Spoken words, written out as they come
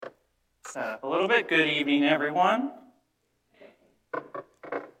Set up a little bit. Good evening, everyone.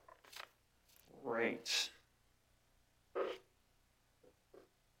 Great.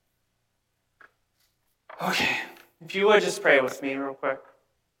 Okay, if you would just pray with me real quick.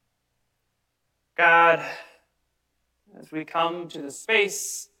 God, as we come to this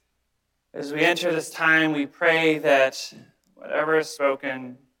space, as we enter this time, we pray that whatever is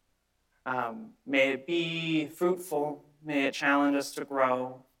spoken, may it be fruitful, may it challenge us to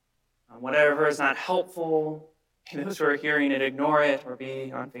grow. Whatever is not helpful, those who are hearing it, ignore it or be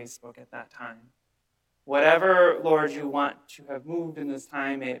on Facebook at that time. Whatever, Lord, you want to have moved in this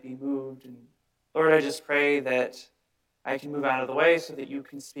time, may it be moved. And Lord, I just pray that I can move out of the way so that you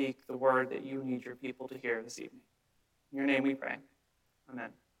can speak the word that you need your people to hear this evening. In your name we pray. Amen.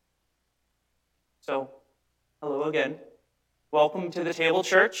 So, hello again. Welcome to the Table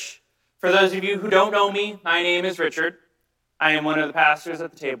Church. For those of you who don't know me, my name is Richard. I am one of the pastors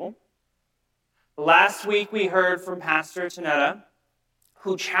at the table. Last week we heard from Pastor Tanetta,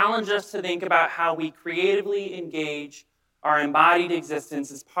 who challenged us to think about how we creatively engage our embodied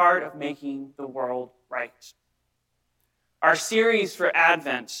existence as part of making the world right. Our series for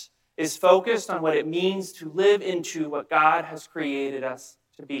Advent is focused on what it means to live into what God has created us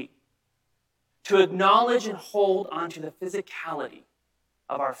to be, to acknowledge and hold onto the physicality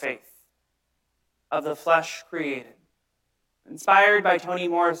of our faith, of the flesh created. Inspired by Toni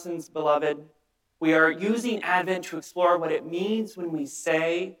Morrison's Beloved, we are using Advent to explore what it means when we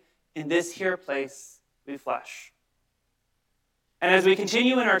say, in this here place, we flesh. And as we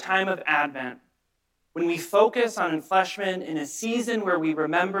continue in our time of Advent, when we focus on enfleshment in a season where we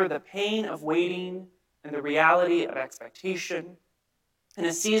remember the pain of waiting and the reality of expectation, in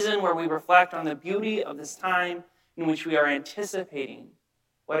a season where we reflect on the beauty of this time in which we are anticipating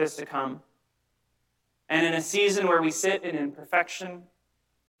what is to come, and in a season where we sit in imperfection,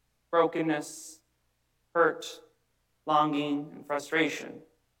 brokenness, hurt, longing, and frustration.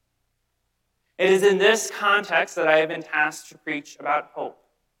 It is in this context that I have been tasked to preach about hope,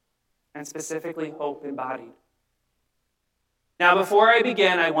 and specifically hope embodied. Now, before I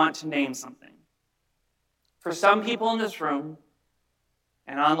begin, I want to name something. For some people in this room,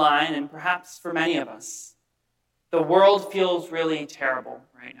 and online, and perhaps for many of us, the world feels really terrible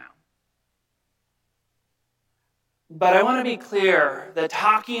right now. But I want to be clear that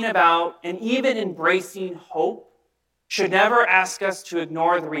talking about and even embracing hope should never ask us to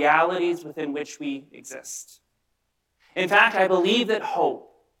ignore the realities within which we exist. In fact, I believe that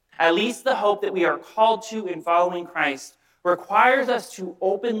hope, at least the hope that we are called to in following Christ, requires us to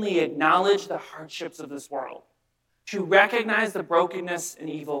openly acknowledge the hardships of this world, to recognize the brokenness and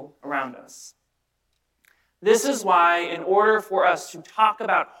evil around us. This is why, in order for us to talk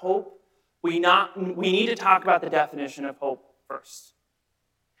about hope, we need to talk about the definition of hope first.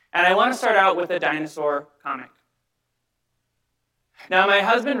 And I want to start out with a dinosaur comic. Now, my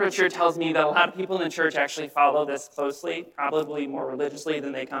husband, Richard, tells me that a lot of people in the church actually follow this closely, probably more religiously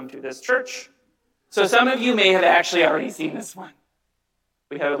than they come to this church. So some of you may have actually already seen this one.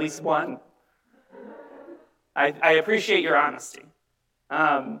 We have at least one. I appreciate your honesty.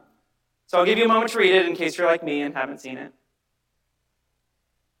 So I'll give you a moment to read it in case you're like me and haven't seen it.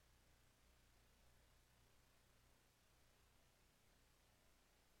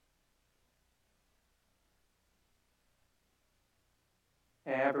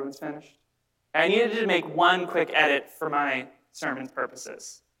 Okay, everyone's finished. I needed to make one quick edit for my sermon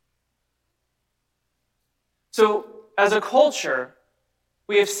purposes. So, as a culture,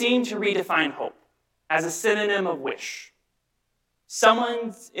 we have seemed to redefine hope as a synonym of wish.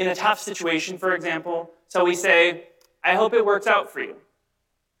 Someone's in a tough situation, for example, so we say, I hope it works out for you,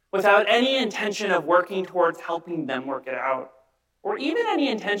 without any intention of working towards helping them work it out, or even any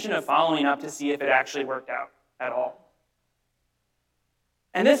intention of following up to see if it actually worked out at all.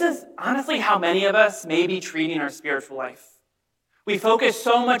 And this is honestly how many of us may be treating our spiritual life. We focus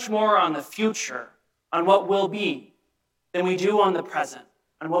so much more on the future, on what will be, than we do on the present,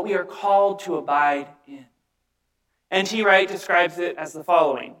 on what we are called to abide in. N.T. Wright describes it as the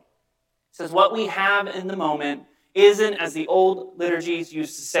following. He says, what we have in the moment isn't, as the old liturgies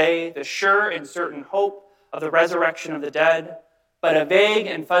used to say, the sure and certain hope of the resurrection of the dead, but a vague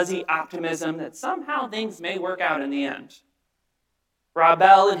and fuzzy optimism that somehow things may work out in the end. Rob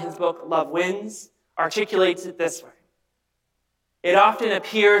Bell, in his book Love Wins, articulates it this way. It often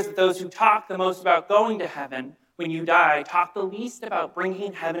appears that those who talk the most about going to heaven when you die talk the least about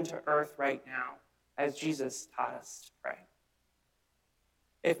bringing heaven to earth right now, as Jesus taught us to pray.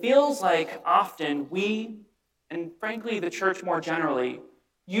 It feels like often we, and frankly the church more generally,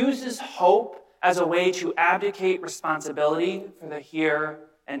 uses hope as a way to abdicate responsibility for the here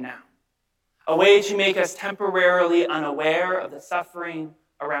and now. a way to make us temporarily unaware of the suffering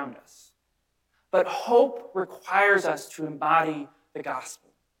around us. But hope requires us to embody the gospel.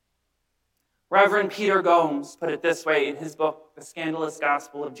 Reverend Peter Gomes put it this way in his book, The Scandalous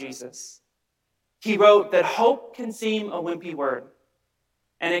Gospel of Jesus. He wrote that hope can seem a wimpy word,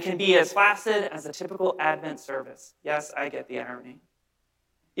 and it can be as flaccid as a typical Advent service. Yes, I get the irony.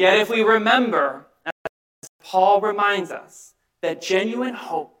 Yet if we remember, as Paul reminds us, that genuine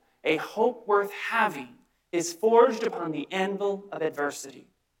hope, a hope worth having, is forged upon the anvil of adversity,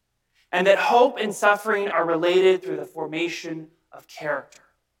 and that hope and suffering are related through the formation of character,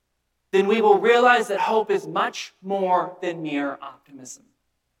 then we will realize that hope is much more than mere optimism.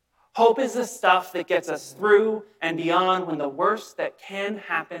 Hope is the stuff that gets us through and beyond when the worst that can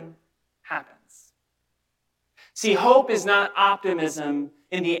happen, happens. See, hope is not optimism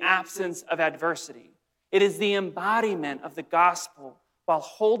in the absence of adversity. It is the embodiment of the gospel while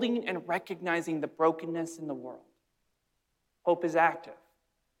holding and recognizing the brokenness in the world. Hope is active.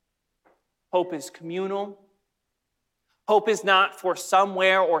 Hope is communal. Hope is not for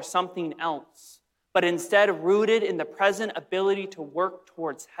somewhere or something else, but instead rooted in the present ability to work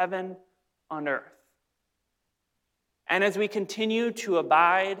towards heaven on earth. And as we continue to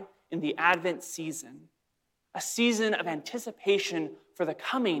abide in the Advent season, a season of anticipation for the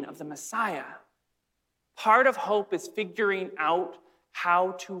coming of the Messiah, part of hope is figuring out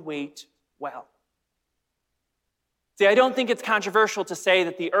how to wait well. See, I don't think it's controversial to say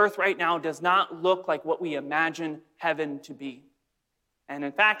that the earth right now does not look like what we imagine heaven to be. And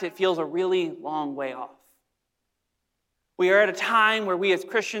in fact, it feels a really long way off. We are at a time where we as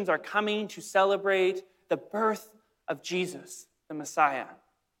Christians are coming to celebrate the birth of Jesus, the Messiah,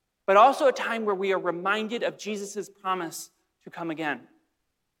 but also a time where we are reminded of Jesus' promise to come again,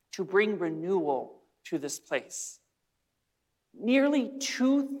 to bring renewal to this place. Nearly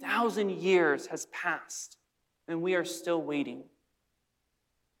 2,000 years has passed, and we are still waiting.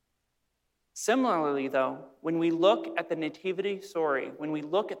 Similarly, though, when we look at the nativity story, when we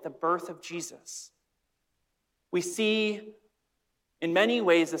look at the birth of Jesus, we see in many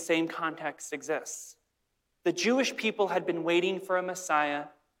ways the same context exists. The Jewish people had been waiting for a Messiah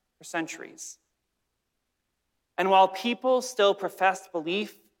for centuries. And while people still professed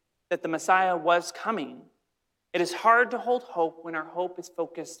belief that the Messiah was coming, it is hard to hold hope when our hope is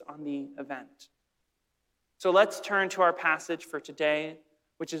focused on the event. So let's turn to our passage for today,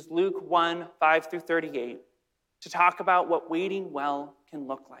 which is Luke 1, 5 through 38, to talk about what waiting well can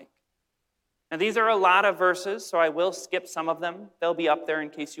look like. Now, these are a lot of verses, so I will skip some of them. They'll be up there in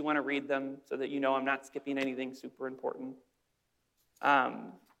case you want to read them so that you know I'm not skipping anything super important.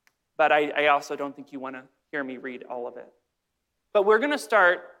 But I also don't think you want to hear me read all of it. But we're going to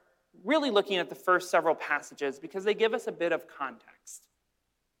start really looking at the first several passages because they give us a bit of context.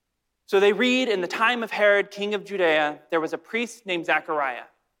 So they read, in the time of Herod, king of Judea, there was a priest named Zechariah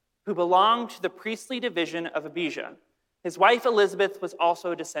who belonged to the priestly division of Abijah. His wife Elizabeth was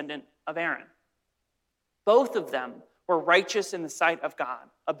also a descendant of Aaron. Both of them were righteous in the sight of God,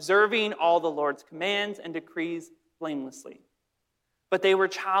 observing all the Lord's commands and decrees blamelessly. But they were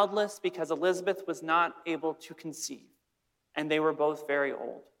childless because Elizabeth was not able to conceive, and they were both very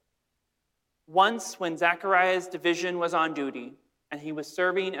old. Once, when Zechariah's division was on duty, and he was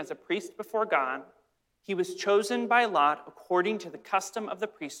serving as a priest before God, he was chosen by lot, according to the custom of the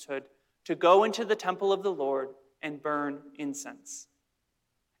priesthood, to go into the temple of the Lord and burn incense.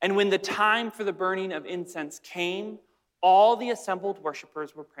 And when the time for the burning of incense came, all the assembled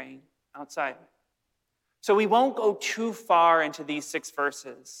worshipers were praying outside. So we won't go too far into these 6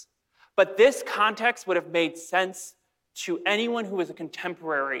 verses, but this context would have made sense to anyone who was a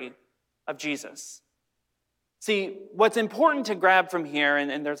contemporary of Jesus. See, what's important to grab from here,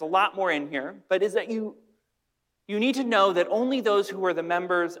 and there's a lot more in here, but is that you need to know that only those who were the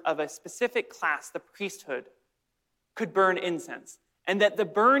members of a specific class, the priesthood, could burn incense. And that the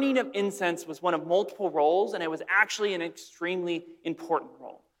burning of incense was one of multiple roles, and it was actually an extremely important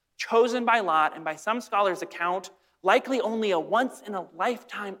role, chosen by lot, and by some scholars' account, likely only a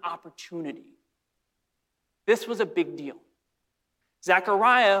once-in-a-lifetime opportunity. This was a big deal.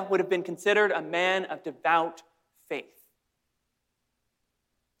 Zechariah would have been considered a man of devout faith.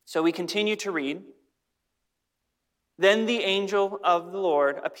 So we continue to read. Then the angel of the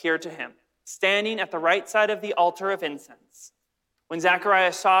Lord appeared to him, standing at the right side of the altar of incense. When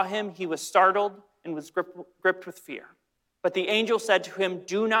Zechariah saw him, he was startled and was gripped with fear. But the angel said to him,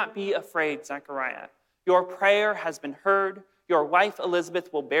 "Do not be afraid, Zechariah. Your prayer has been heard. Your wife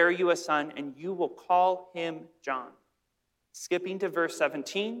Elizabeth will bear you a son, and you will call him John." Skipping to verse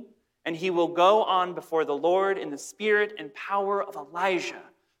 17, "And he will go on before the Lord in the spirit and power of Elijah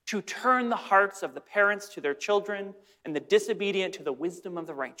to turn the hearts of the parents to their children and the disobedient to the wisdom of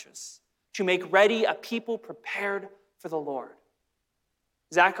the righteous, to make ready a people prepared for the Lord.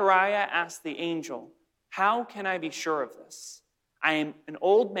 Zechariah asked the angel, "How can I be sure of this? I am an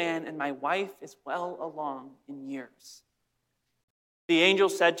old man and my wife is well along in years." The angel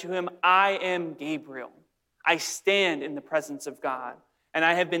said to him, "I am Gabriel. I stand in the presence of God, and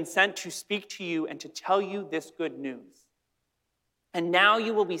I have been sent to speak to you and to tell you this good news. And now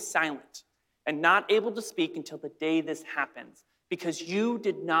you will be silent and not able to speak until the day this happens, because you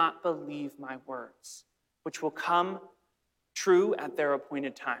did not believe my words, which will come true at their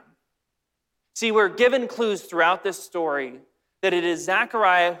appointed time." See, we're given clues throughout this story that it is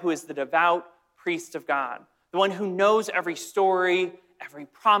Zechariah who is the devout priest of God, the one who knows every story, every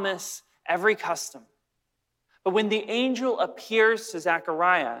promise, every custom. But when the angel appears to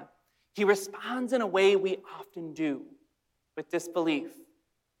Zechariah, he responds in a way we often do, with disbelief.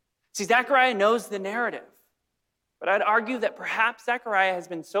 See, Zechariah knows the narrative, but I'd argue that perhaps Zechariah has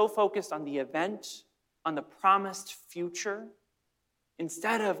been so focused on the event, on the promised future,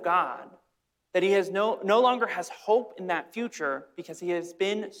 instead of God, that he has no longer has hope in that future because he has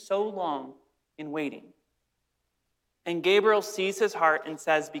been so long in waiting. And Gabriel sees his heart and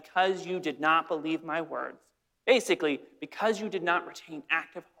says, "Because you did not believe my words," basically, because you did not retain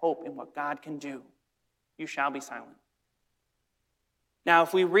active hope in what God can do, you shall be silent. Now,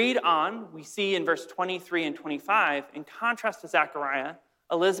 if we read on, we see in verse 23 and 25, in contrast to Zechariah,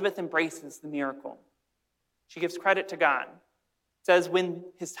 Elizabeth embraces the miracle. She gives credit to God. It says,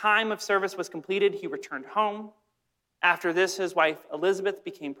 when his time of service was completed, he returned home. After this, his wife Elizabeth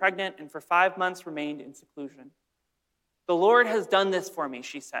became pregnant and for 5 months remained in seclusion. "The Lord has done this for me,"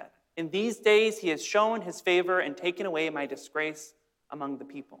 she said. "In these days he has shown his favor and taken away my disgrace among the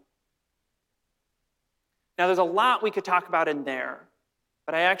people." Now, there's a lot we could talk about in there,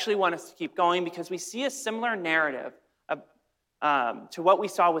 but I actually want us to keep going because we see a similar narrative to what we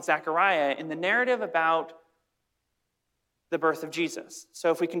saw with Zechariah in the narrative about the birth of Jesus.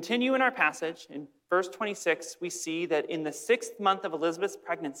 So if we continue in our passage, in verse 26, we see that in the 6th month of Elizabeth's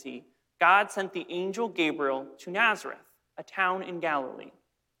pregnancy, God sent the angel Gabriel to Nazareth, a town in Galilee,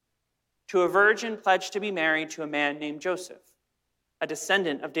 to a virgin pledged to be married to a man named Joseph, a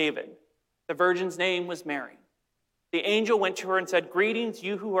descendant of David. The virgin's name was Mary. The angel went to her and said, "Greetings,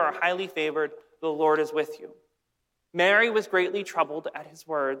 you who are highly favored, the Lord is with you." Mary was greatly troubled at his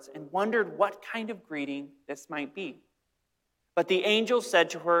words and wondered what kind of greeting this might be. But the angel said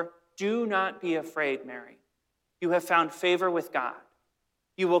to her, "Do not be afraid, Mary. You have found favor with God.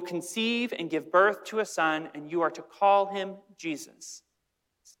 You will conceive and give birth to a son, and you are to call him Jesus."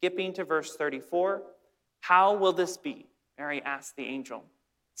 Skipping to verse 34, "How will this be?" Mary asked the angel,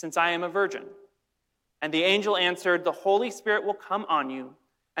 "since I am a virgin?" And the angel answered, "The Holy Spirit will come on you,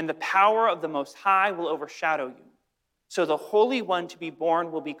 and the power of the Most High will overshadow you. So the Holy One to be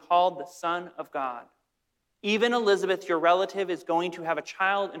born will be called the Son of God. Even Elizabeth, your relative, is going to have a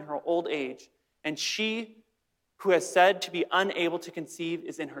child in her old age, and she who has said to be unable to conceive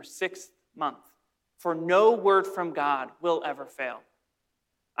is in her 6th month. For no word from God will ever fail."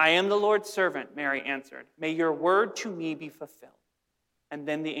 "I am the Lord's servant," Mary answered. "May your word to me be fulfilled." And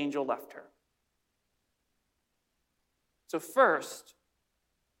then the angel left her. So first,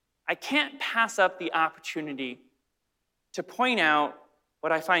 I can't pass up the opportunity to point out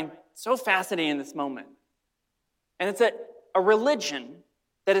what I find so fascinating in this moment. And it's that a religion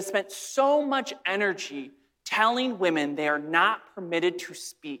that has spent so much energy telling women they are not permitted to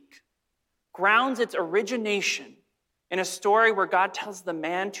speak grounds its origination in a story where God tells the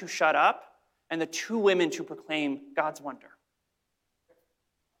man to shut up and the 2 women to proclaim God's wonder.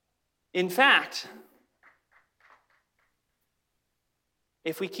 In fact,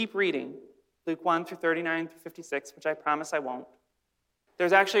 if we keep reading, Luke 1 through 39 through 56, which I promise I won't,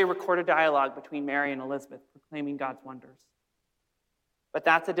 there's actually a recorded dialogue between Mary and Elizabeth proclaiming God's wonders. But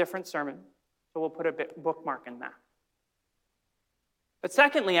that's a different sermon, so we'll put a bookmark in that. But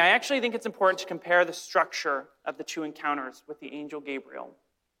secondly, I actually think it's important to compare the structure of the 2 encounters with the angel Gabriel,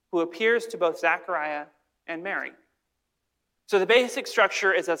 who appears to both Zechariah and Mary. So the basic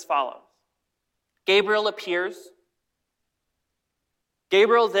structure is as follows. Gabriel appears.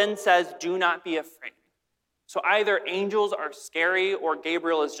 Gabriel then says, "Do not be afraid." So either angels are scary or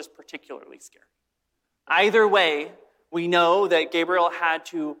Gabriel is just particularly scary. Either way, we know that Gabriel had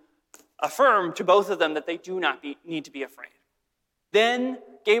to affirm to both of them that they do not need to be afraid. Then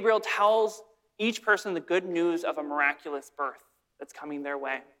Gabriel tells each person the good news of a miraculous birth that's coming their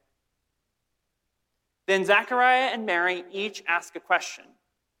way. Then Zechariah and Mary each ask a question.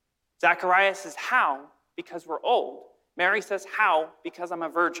 Zechariah says, "How?" because we're old. Mary says, how? Because I'm a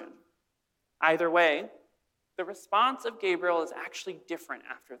virgin. Either way, the response of Gabriel is actually different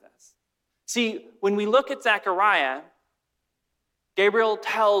after this. See, when we look at Zechariah, Gabriel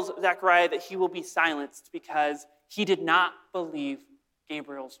tells Zechariah that he will be silenced because he did not believe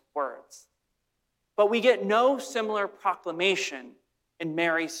Gabriel's words. But we get no similar proclamation in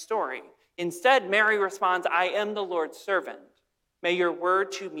Mary's story. Instead, Mary responds, I am the Lord's servant. May your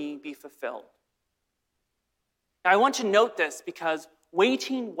word to me be fulfilled. Now, I want to note this because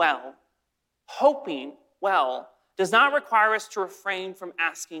waiting well, hoping well, does not require us to refrain from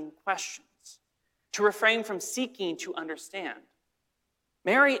asking questions, to refrain from seeking to understand.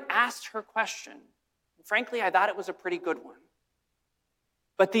 Mary asked her question. And frankly, I thought it was a pretty good one.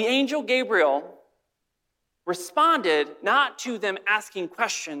 But the angel Gabriel responded not to them asking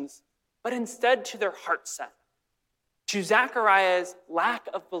questions, but instead to their heart set, to Zechariah's lack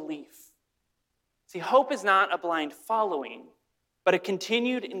of belief. See, hope is not a blind following, but a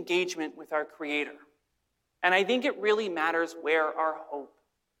continued engagement with our Creator. And I think it really matters where our hope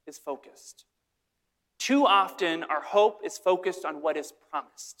is focused. Too often, our hope is focused on what is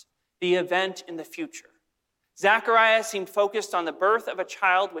promised, the event in the future. Zechariah seemed focused on the birth of a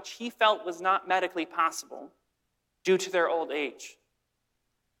child which he felt was not medically possible due to their old age.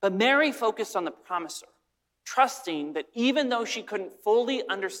 But Mary focused on the promiser, trusting that even though she couldn't fully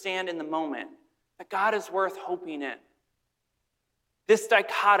understand in the moment, that God is worth hoping in. This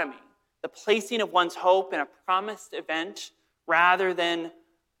dichotomy, the placing of one's hope in a promised event rather than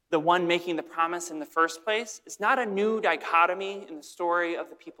the one making the promise in the first place, is not a new dichotomy in the story of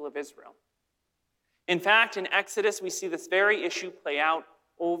the people of Israel. In fact, in Exodus, we see this very issue play out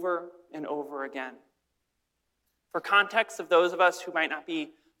over and over again. For context of those of us who might not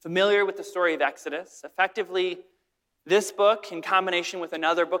be familiar with the story of Exodus, effectively, this book, in combination with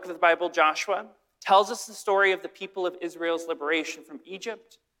another book of the Bible, Joshua, tells us the story of the people of Israel's liberation from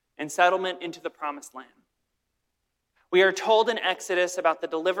Egypt and settlement into the Promised Land. We are told in Exodus about the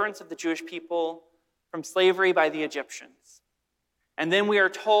deliverance of the Jewish people from slavery by the Egyptians. And then we are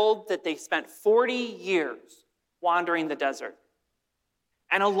told that they spent 40 years wandering the desert.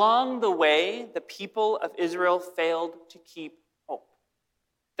 And along the way, the people of Israel failed to keep hope.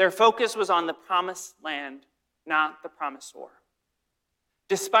 Their focus was on the promised land, not the promisor.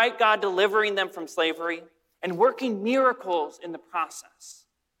 Despite God delivering them from slavery and working miracles in the process,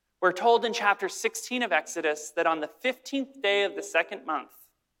 we're told in chapter 16 of Exodus that on the 15th day of the second month,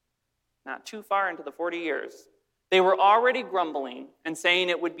 not too far into the 40 years, they were already grumbling and saying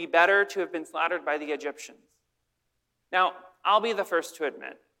it would be better to have been slaughtered by the Egyptians. Now, I'll be the first to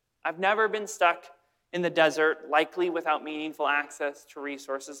admit, I've never been stuck in the desert, likely without meaningful access to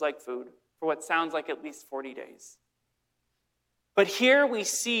resources like food, for what sounds like at least 40 days. But here we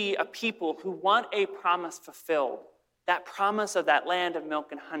see a people who want a promise fulfilled, that promise of that land of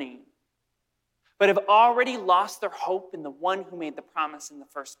milk and honey, but have already lost their hope in the one who made the promise in the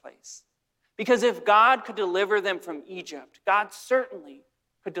first place. Because if God could deliver them from Egypt, God certainly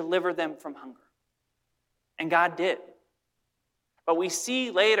could deliver them from hunger. And God did. But we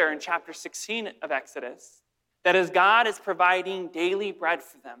see later in chapter 16 of Exodus that as God is providing daily bread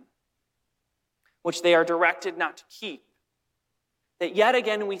for them, which they are directed not to keep, that yet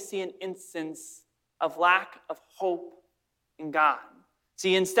again we see an instance of lack of hope in God.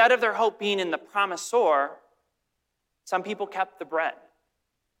 See, instead of their hope being in the promisor, some people kept the bread.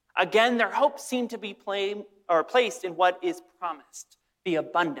 Again, their hope seemed to be placed in what is promised, the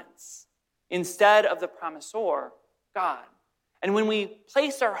abundance, instead of the promisor, God. And when we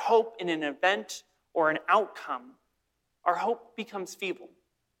place our hope in an event or an outcome, our hope becomes feeble.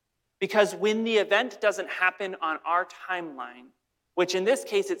 Because when the event doesn't happen on our timeline, which in this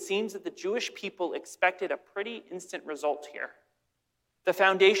case it seems that the Jewish people expected a pretty instant result here, the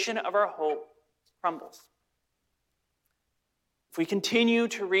foundation of our hope crumbles. If we continue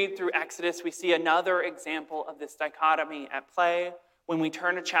to read through Exodus, we see another example of this dichotomy at play when we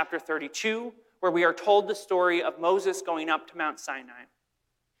turn to chapter 32, where we are told the story of Moses going up to Mount Sinai.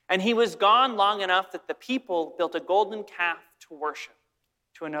 And he was gone long enough that the people built a golden calf to worship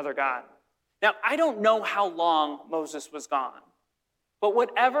to another god. Now, I don't know how long Moses was gone, but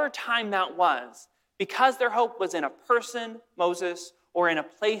whatever time that was, because their hope was in a person, Moses, or in a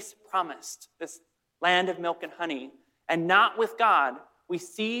place promised, this land of milk and honey, and not with God, we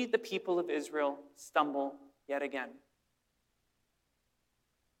see the people of Israel stumble yet again.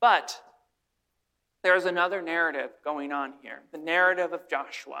 But there's another narrative going on here, the narrative of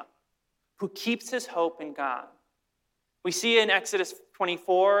Joshua, who keeps his hope in God. We see in Exodus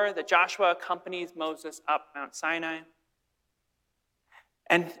 24 that Joshua accompanies Moses up Mount Sinai.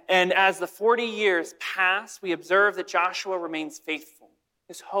 And as the 40 years pass, we observe that Joshua remains faithful.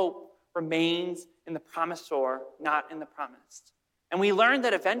 His hope remains in the promisor, not in the promised. And we learn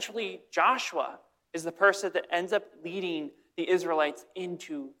that eventually Joshua is the person that ends up leading the Israelites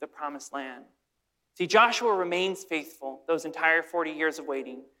into the promised land. See, Joshua remains faithful those entire 40 years of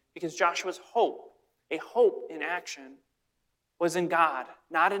waiting because Joshua's hope, a hope in action, was in God,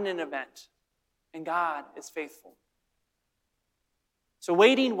 not in an event. And God is faithful. So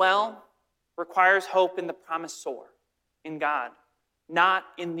waiting well requires hope in the promisor, in God, not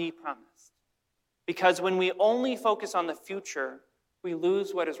in the promised. Because when we only focus on the future, we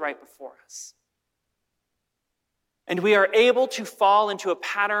lose what is right before us. And we are able to fall into a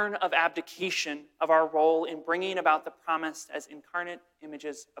pattern of abdication of our role in bringing about the promised as incarnate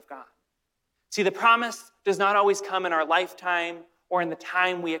images of God. See, the promise does not always come in our lifetime or in the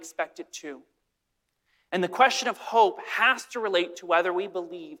time we expect it to. And the question of hope has to relate to whether we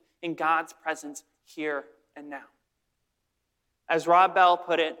believe in God's presence here and now. As Rob Bell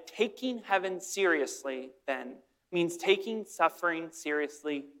put it, taking heaven seriously, then, means taking suffering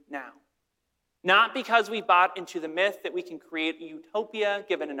seriously now. Not because we bought into the myth that we can create a utopia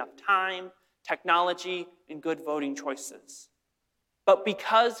given enough time, technology, and good voting choices, but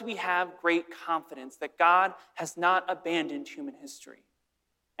because we have great confidence that God has not abandoned human history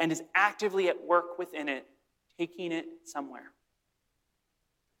and is actively at work within it, taking it somewhere.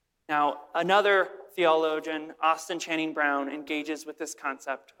 Now, another theologian, Austin Channing Brown, engages with this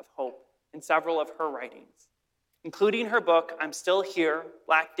concept of hope in several of her writings, including her book, I'm Still Here,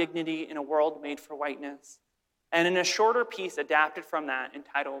 Black Dignity in a World Made for Whiteness, and in a shorter piece adapted from that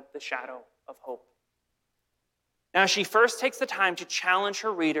entitled The Shadow of Hope. Now, she first takes the time to challenge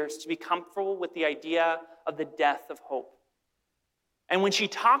her readers to be comfortable with the idea of the death of hope. And when she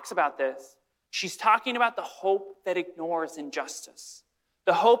talks about this, she's talking about the hope that ignores injustice,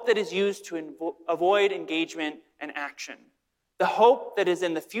 the hope that is used to avoid engagement and action, the hope that is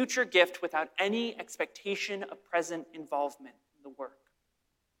in the future gift without any expectation of present involvement in the work.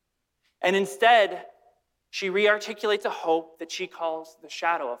 And instead, she rearticulates a hope that she calls the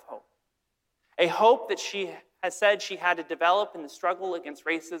shadow of hope, a hope that she has said she had to develop in the struggle against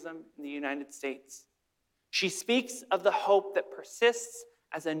racism in the United States. She speaks of the hope that persists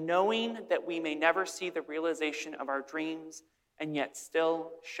as a knowing that we may never see the realization of our dreams and yet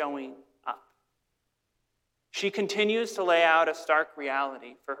still showing up. She continues to lay out a stark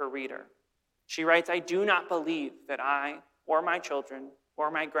reality for her reader. She writes, I do not believe that I or my children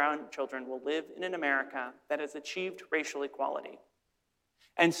or my grandchildren will live in an America that has achieved racial equality.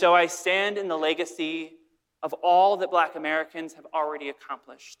 And so I stand in the legacy of all that Black Americans have already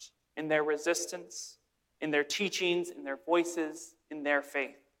accomplished in their resistance, in their teachings, in their voices, in their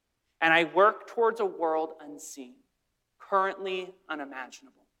faith. And I work towards a world unseen, currently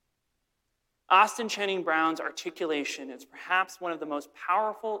unimaginable. Austin Channing Brown's articulation is perhaps one of the most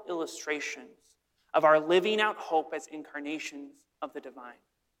powerful illustrations of our living out hope as incarnations of the divine.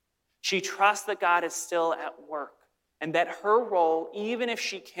 She trusts that God is still at work and that her role, even if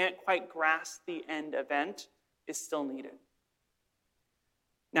she can't quite grasp the end event, is still needed.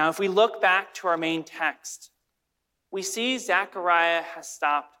 Now, if we look back to our main text, we see Zechariah has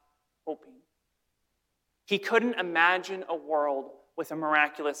stopped hoping. He couldn't imagine a world with a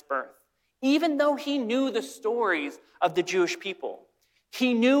miraculous birth, even though he knew the stories of the Jewish people.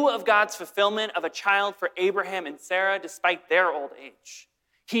 He knew of God's fulfillment of a child for Abraham and Sarah despite their old age.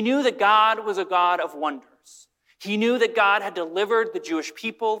 He knew that God was a God of wonders. He knew that God had delivered the Jewish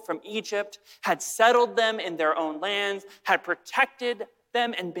people from Egypt, had settled them in their own lands, had protected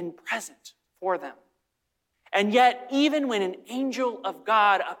them and been present for them. And yet, even when an angel of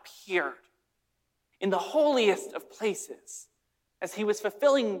God appeared in the holiest of places, as he was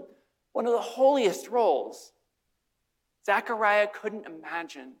fulfilling one of the holiest roles, Zechariah couldn't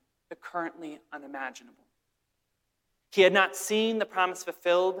imagine the currently unimaginable. He had not seen the promise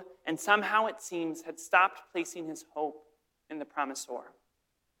fulfilled, and somehow it seems had stopped placing his hope in the promisor.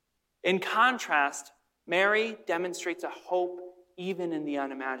 In contrast, Mary demonstrates a hope even in the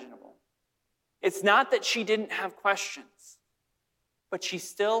unimaginable. It's not that she didn't have questions, but she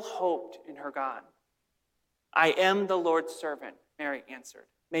still hoped in her God. I am the Lord's servant, Mary answered.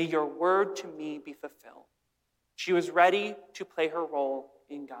 May your word to me be fulfilled. She was ready to play her role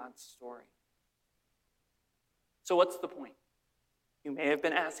in God's story. So what's the point? You may have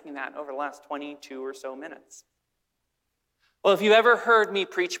been asking that over the last 22 or so minutes. Well, if you ever heard me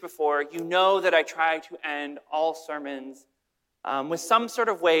preach before, you know that I try to end all sermons with some sort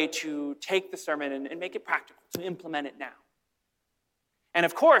of way to take the sermon and make it practical, to implement it now. And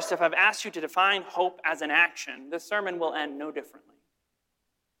of course, if I've asked you to define hope as an action, this sermon will end no differently.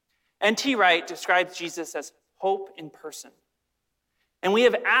 N.T. Wright describes Jesus as hope in person. And we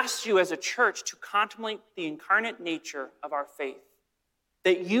have asked you as a church to contemplate the incarnate nature of our faith,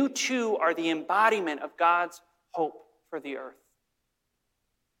 that you too are the embodiment of God's hope for the earth.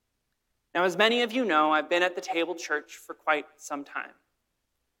 Now, as many of you know, I've been at the Table Church for quite some time.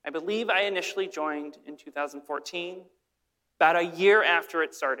 I believe I initially joined in 2014, about a year after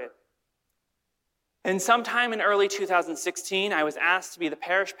it started. And sometime in early 2016, I was asked to be the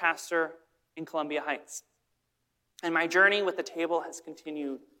parish pastor in Columbia Heights. And my journey with the Table has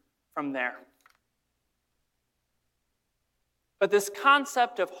continued from there. But this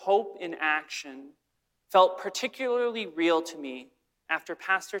concept of hope in action felt particularly real to me after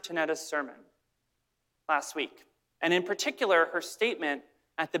Pastor Tanetta's sermon last week. And in particular, her statement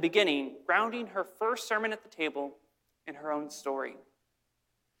at the beginning, grounding her first sermon at the Table in her own story,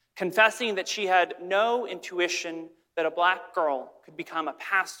 confessing that she had no intuition that a black girl could become a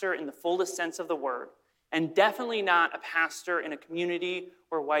pastor in the fullest sense of the word, and definitely not a pastor in a community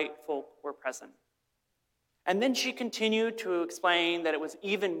where white folk were present. And then she continued to explain that it was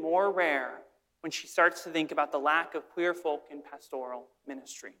even more rare when she starts to think about the lack of queer folk in pastoral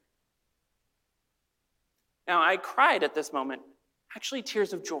ministry. Now, I cried at this moment, actually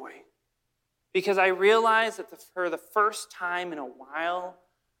tears of joy, because I realized that for the first time in a while,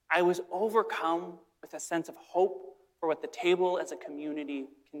 I was overcome with a sense of hope for what the Table as a community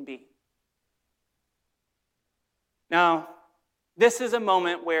can be. Now, this is a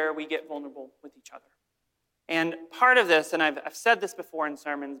moment where we get vulnerable with each other. And part of this, and I've said this before in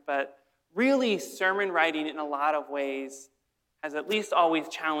sermons, but really sermon writing in a lot of ways has at least always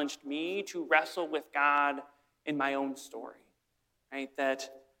challenged me to wrestle with God in my own story, right? That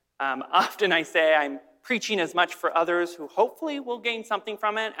often I say I'm preaching as much for others who hopefully will gain something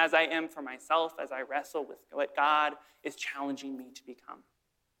from it as I am for myself as I wrestle with what God is challenging me to become.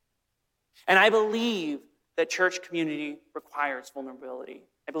 And I believe that church community requires vulnerability.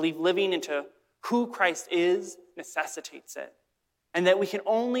 I believe living into who Christ is necessitates it. And that we can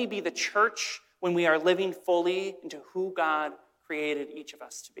only be the church when we are living fully into who God created each of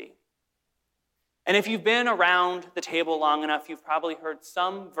us to be. And if you've been around the Table long enough, you've probably heard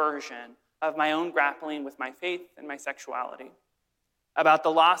some version of my own grappling with my faith and my sexuality, about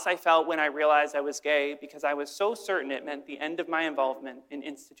the loss I felt when I realized I was gay because I was so certain it meant the end of my involvement in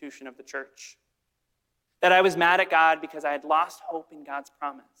institution of the church, that I was mad at God because I had lost hope in God's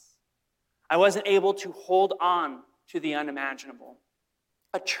promise. I wasn't able to hold on to the unimaginable,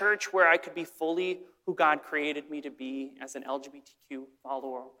 a church where I could be fully who God created me to be as an LGBTQ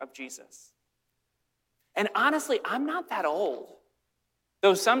follower of Jesus. And honestly, I'm not that old,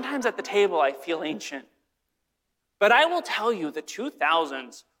 though sometimes at the Table I feel ancient. But I will tell you the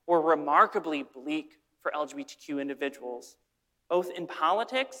 2000s were remarkably bleak for LGBTQ individuals, both in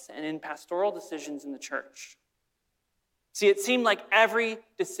politics and in pastoral decisions in the church. See, it seemed like every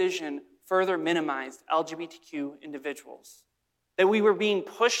decision further minimized LGBTQ individuals, that we were being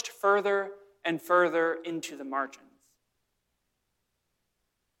pushed further and further into the margins.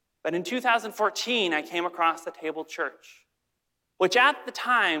 But in 2014, I came across the Table Church, which at the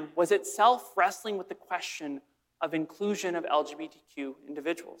time was itself wrestling with the question of inclusion of LGBTQ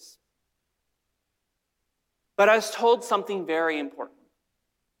individuals. But I was told something very important.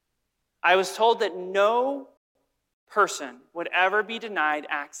 I was told that no person would ever be denied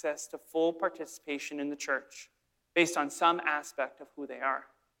access to full participation in the church based on some aspect of who they are.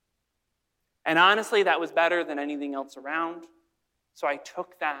 And honestly, that was better than anything else around. So I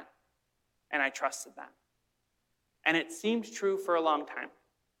took that and I trusted that. And it seemed true for a long time.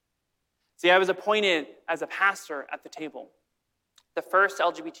 See, I was appointed as a pastor at the Table, the first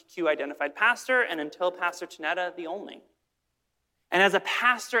LGBTQ identified pastor, and until Pastor Tanetta, the only. And as a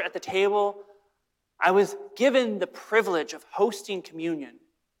pastor at the Table, I was given the privilege of hosting communion,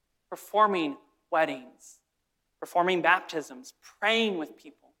 performing weddings, performing baptisms, praying with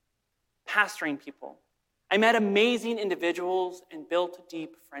people, pastoring people. I met amazing individuals and built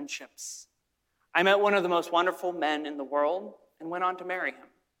deep friendships. I met one of the most wonderful men in the world and went on to marry him,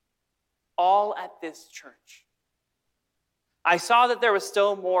 all at this church. I saw that there was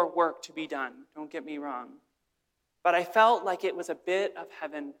still more work to be done, don't get me wrong, but I felt like it was a bit of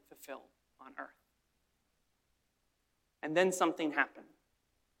heaven fulfilled on earth. And then something happened.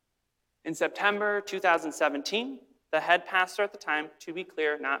 In September 2017, the head pastor at the time, to be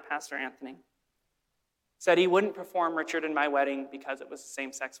clear, not Pastor Anthony, said he wouldn't perform Richard and my wedding because it was a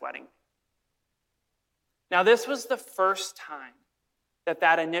same-sex wedding. Now, this was the first time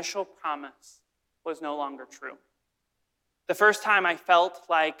that initial promise was no longer true. The first time I felt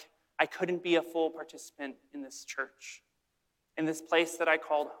like I couldn't be a full participant in this church, in this place that I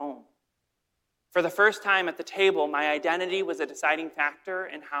called home. For the first time at the table, my identity was a deciding factor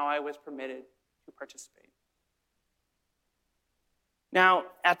in how I was permitted to participate. Now,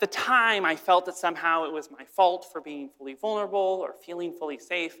 at the time, I felt that somehow it was my fault for being fully vulnerable or feeling fully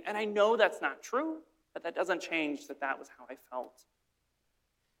safe, and I know that's not true, but that doesn't change that that was how I felt.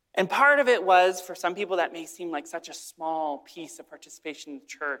 And part of it was, for some people, that may seem like such a small piece of participation in the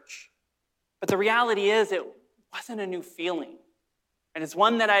church. But the reality is, it wasn't a new feeling. And it's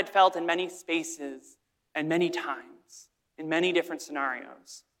one that I had felt in many spaces and many times, in many different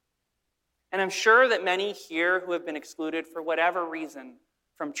scenarios. And I'm sure that many here who have been excluded for whatever reason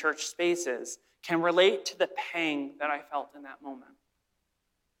from church spaces can relate to the pang that I felt in that moment.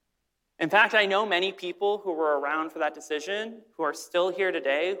 In fact, I know many people who were around for that decision, who are still here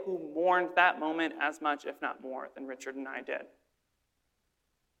today, who mourned that moment as much, if not more, than Richard and I did.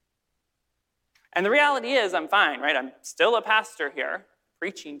 And the reality is, I'm fine, right? I'm still a pastor here,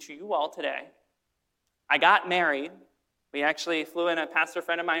 preaching to you all today. I got married. We actually flew in a pastor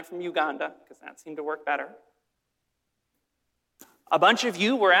friend of mine from Uganda, because that seemed to work better. A bunch of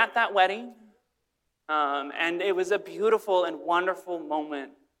you were at that wedding, and it was a beautiful and wonderful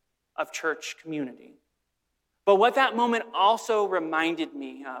moment of church community. But what that moment also reminded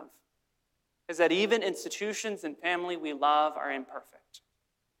me of is that even institutions and family we love are imperfect.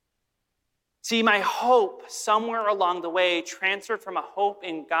 See, my hope somewhere along the way transferred from a hope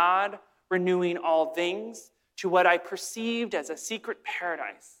in God renewing all things to what I perceived as a secret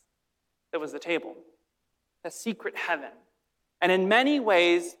paradise that was the table, a secret heaven. And in many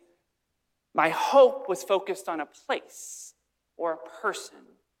ways, my hope was focused on a place or a person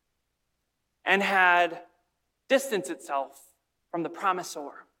and had distanced itself from the promisor.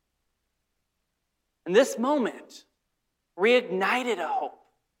 And this moment reignited a hope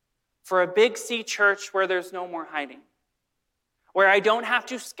for a big C church where there's no more hiding, where I don't have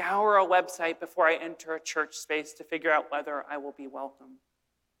to scour a website before I enter a church space to figure out whether I will be welcome.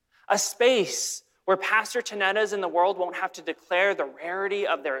 A space where Pastor Tanettas in the world won't have to declare the rarity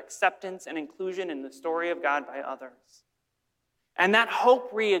of their acceptance and inclusion in the story of God by others. And that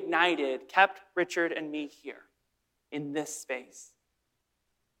hope reignited kept Richard and me here in this space.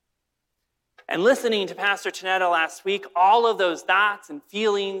 And listening to Pastor Tanetta last week, all of those thoughts and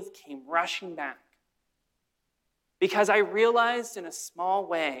feelings came rushing back. Because I realized in a small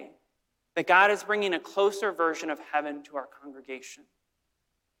way that God is bringing a closer version of heaven to our congregation.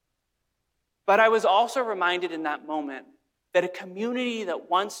 But I was also reminded in that moment that a community that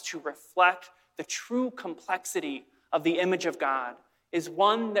wants to reflect the true complexity of the image of God is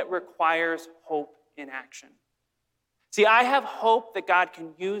one that requires hope in action. See, I have hope that God can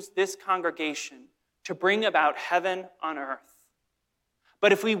use this congregation to bring about heaven on earth.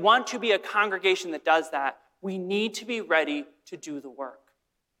 But if we want to be a congregation that does that, we need to be ready to do the work.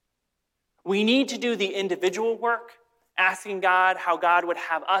 We need to do the individual work, asking God how God would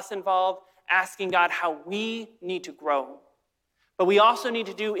have us involved, asking God how we need to grow. But we also need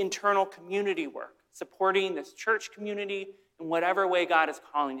to do internal community work, supporting this church community in whatever way God is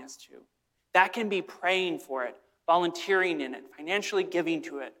calling us to. That can be praying for it, volunteering in it, financially giving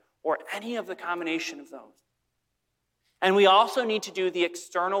to it, or any of the combination of those. And we also need to do the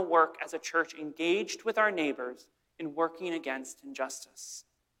external work as a church engaged with our neighbors in working against injustice.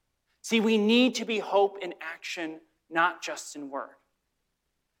 See, we need to be hope in action, not just in word.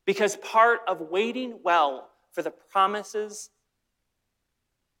 Because part of waiting well for the promises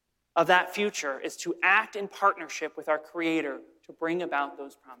of that future is to act in partnership with our Creator to bring about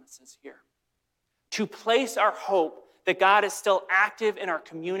those promises here. To place our hope that God is still active in our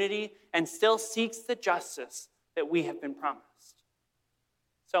community and still seeks the justice that we have been promised.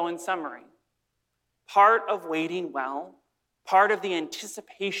 So in summary, part of waiting well, part of the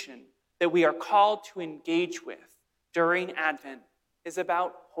anticipation that we are called to engage with during Advent is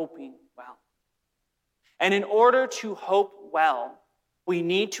about hoping well. And in order to hope well, we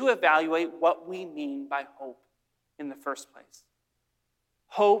need to evaluate what we mean by hope in the first place.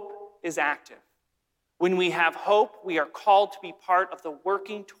 Hope is active. When we have hope, we are called to be part of the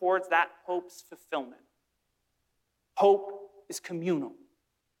working towards that hope's fulfillment. Hope is communal.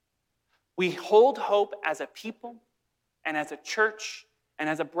 We hold hope as a people and as a church and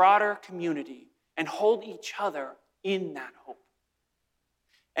as a broader community and hold each other in that hope.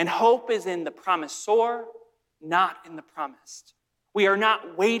 And hope is in the promisor, not in the promised. We are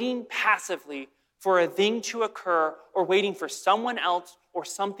not waiting passively for a thing to occur or waiting for someone else or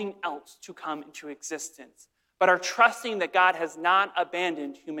something else to come into existence, but are trusting that God has not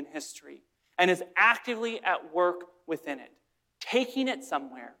abandoned human history and is actively at work within it, taking it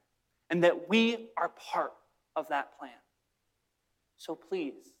somewhere, and that we are part of that plan. So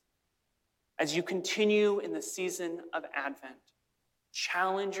please, as you continue in the season of Advent,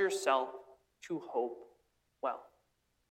 challenge yourself to hope